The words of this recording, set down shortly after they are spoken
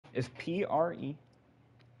It's P-R-E.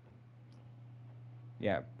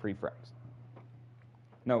 Yeah, pre-frax.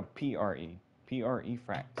 No, P-R-E. P-R-E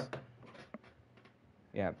frax.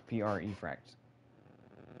 Yeah, P-R-E frax.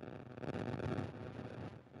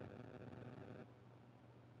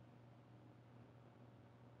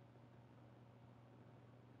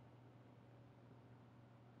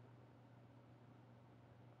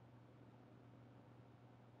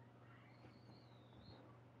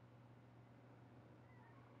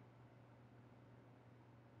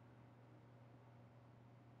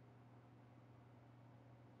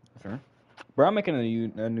 Sure. Bro, I'm making a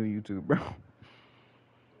new YouTube, bro.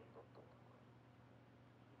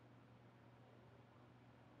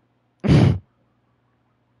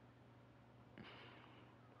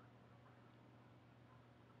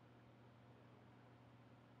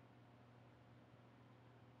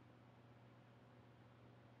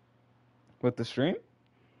 With the stream?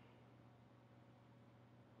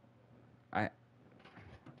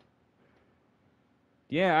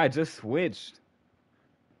 Yeah, I just switched.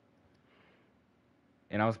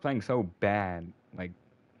 And I was playing so bad, like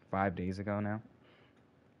 5 days ago now.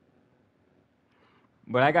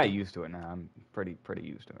 But I got used to it now. I'm pretty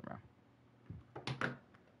used to it, bro.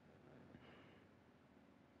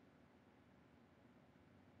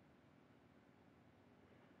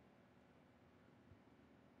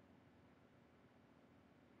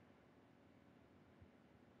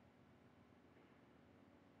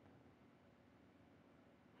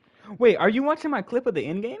 Wait, are you watching my clip of the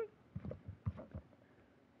end game?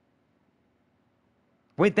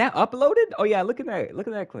 Wait, that uploaded? Oh yeah, look at that. Look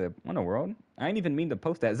at that clip. What in the world? I didn't even mean to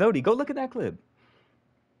post that. Zodi, go look at that clip.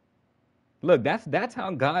 Look, that's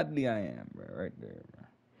how godly I am, bro. Right there,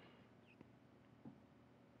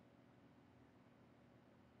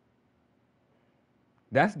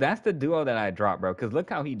 bro. That's the duo that I dropped, bro. Cause look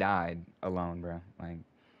how he died alone, bro. Like,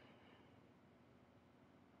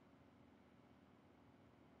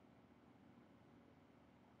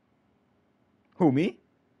 who, me?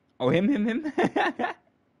 Oh, him.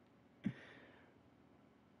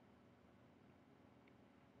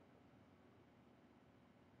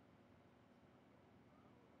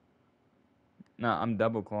 No, I'm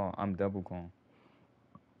double claw. I'm double claw.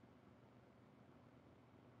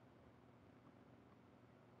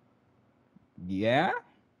 Yeah?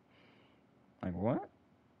 Like what?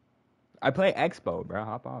 I play Expo, bro.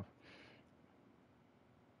 Hop off.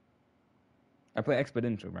 I play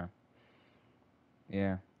Exponential, bro.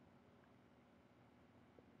 Yeah.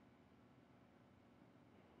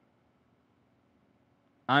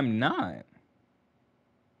 I'm not.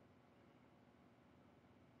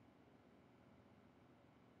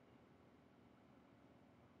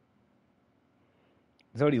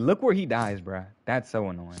 Zodi, look where he dies, bro. That's so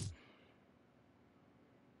annoying.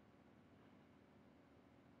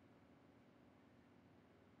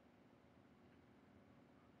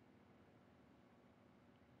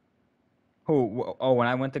 Who? Oh, when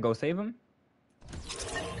I went to go save him?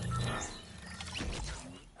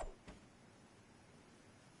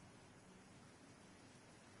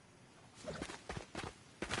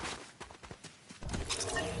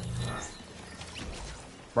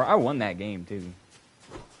 Bro, I won that game, too.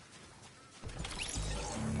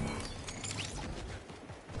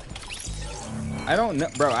 I don't know.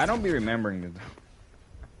 Bro, I don't be remembering this.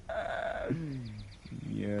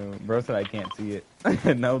 Yo, bro said I can't see it.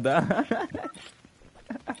 No, duh.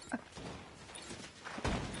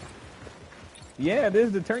 Yeah, this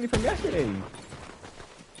is the attorney from yesterday.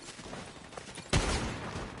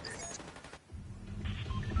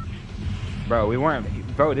 Bro, we weren't.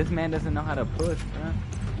 Bro, this man doesn't know how to push, bro.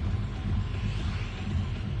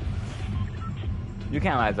 You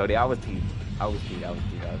can't lie, Zodi. I was teed.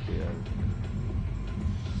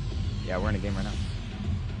 Yeah, we're in a game right now.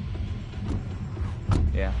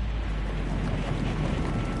 Yeah.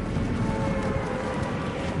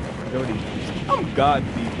 Jody, I'm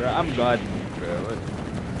godly, bro. I'm godly, bro.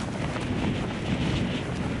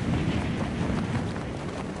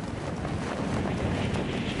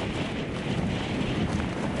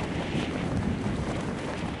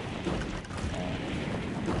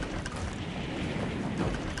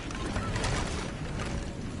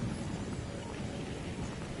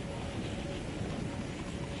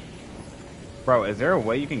 Bro, is there a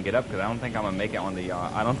way you can get up? Because I don't think I'm going to make it on the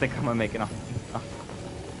yacht. I don't think I'm going to make it on the yacht.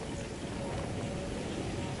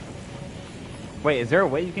 Wait, is there a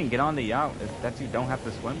way you can get on the yacht that you don't have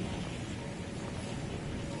to swim?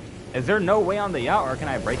 Is there no way on the yacht, or can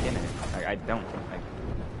I break in it? Like, I don't. Like,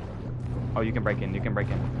 oh, you can break in. You can break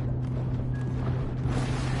in.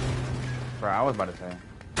 Bro, I was about to say.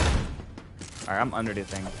 Alright, I'm under this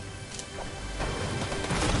thing.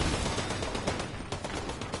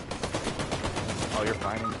 Oh, you're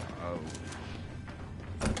fighting? Oh.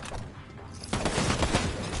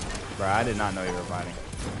 Bro, I did not know you were fighting.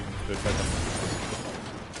 Just took him.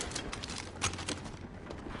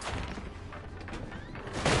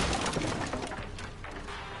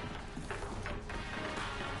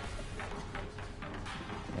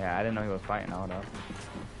 Yeah, I didn't know he was fighting. Hold up.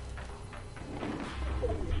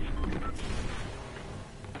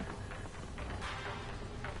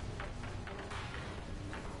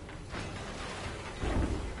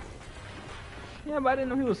 Yeah, but I didn't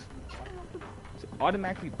know he was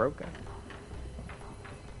automatically broke. Should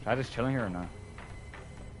I just chilling here or not?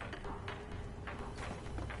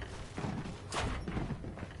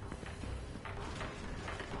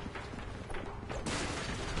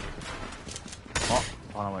 Oh,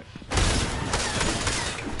 hold on, wait.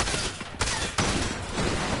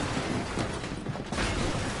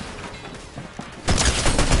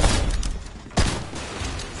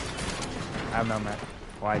 I have no map.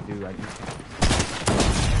 Well, I do.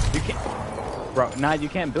 You can't, bro. Nah, you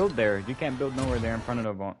can't build there. You can't build nowhere there in front of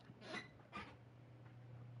the vault.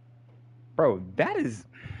 Bro, that is,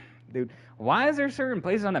 dude. Why is there certain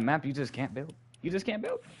places on the map you just can't build? You just can't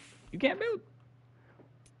build. You can't build.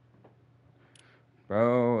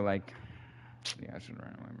 Bro, like, yeah, I should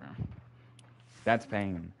run away, bro. That's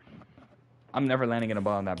pain. I'm never landing in a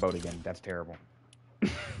ball on that boat again. That's terrible.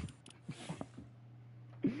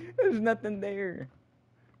 There's nothing there.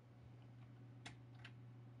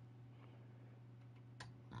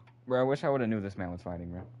 Bro, I wish I would have knew this man was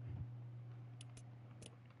fighting, bro.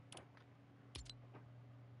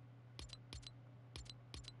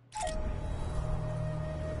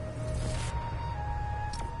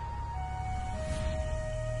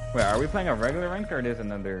 Wait, are we playing a regular rank or it is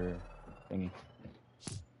another thingy?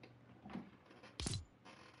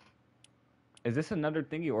 Is this another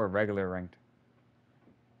thingy or a regular ranked?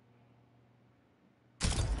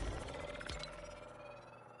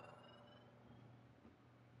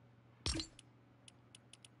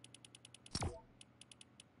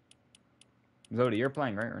 Zodi, you're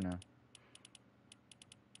playing, right, or no?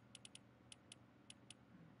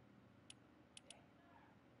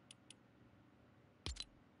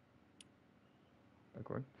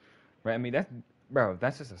 Record. Right, I mean, that's... Bro,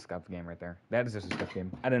 that's just a scuff game right there. That is just a scuff game.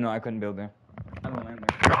 I didn't know I couldn't build there. I don't land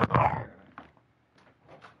there.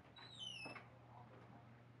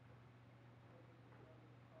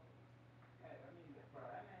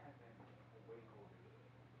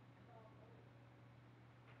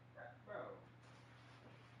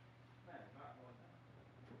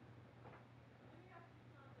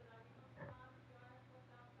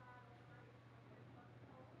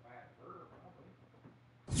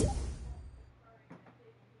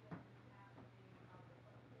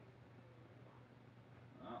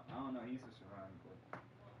 I don't know, he used to survive.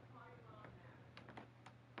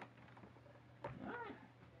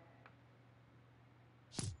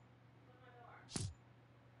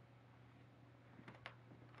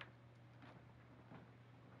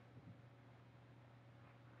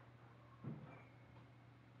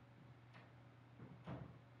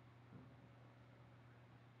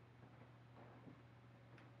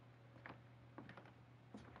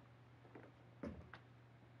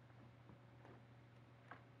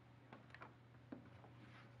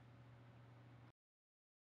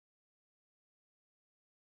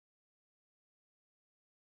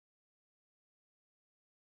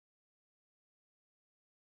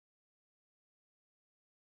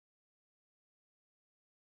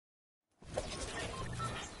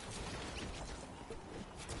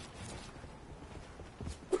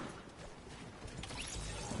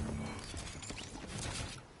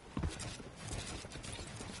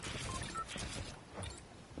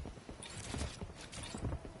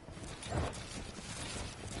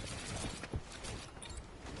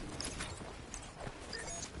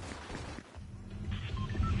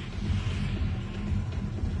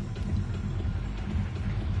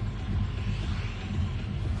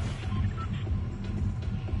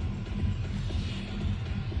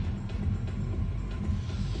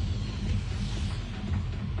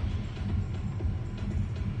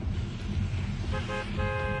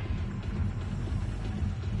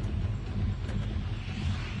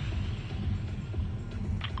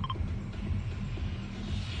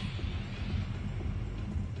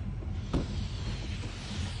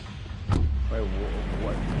 Wait,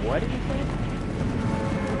 what did you say?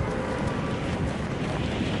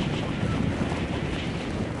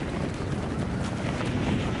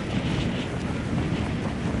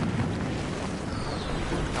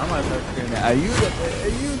 I'm gonna start screaming, are you the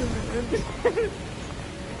man?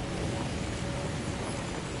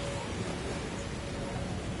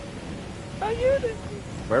 Are unit.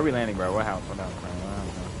 Where are we landing, bro? What house? What house, bro?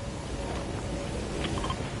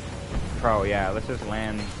 Bro, yeah, let's just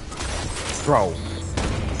land. Bro.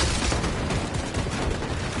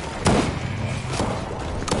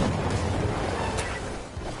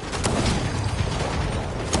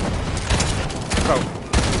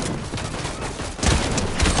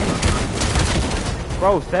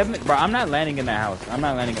 Bro, bro, I'm not landing in that house. I'm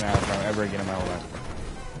not landing in that house, bro, ever again in my whole life.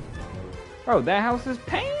 Bro, that house is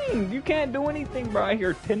pain. You can't do anything, bro. I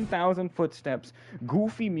hear 10,000 footsteps,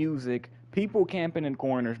 goofy music, people camping in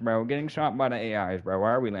corners, bro, getting shot by the AIs, bro. Why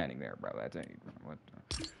are we landing there, bro? That's it. What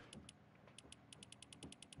the...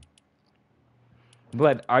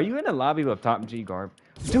 Blood, are you in the lobby with Top G Garb?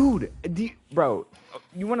 Dude, bro,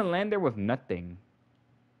 you want to land there with nothing.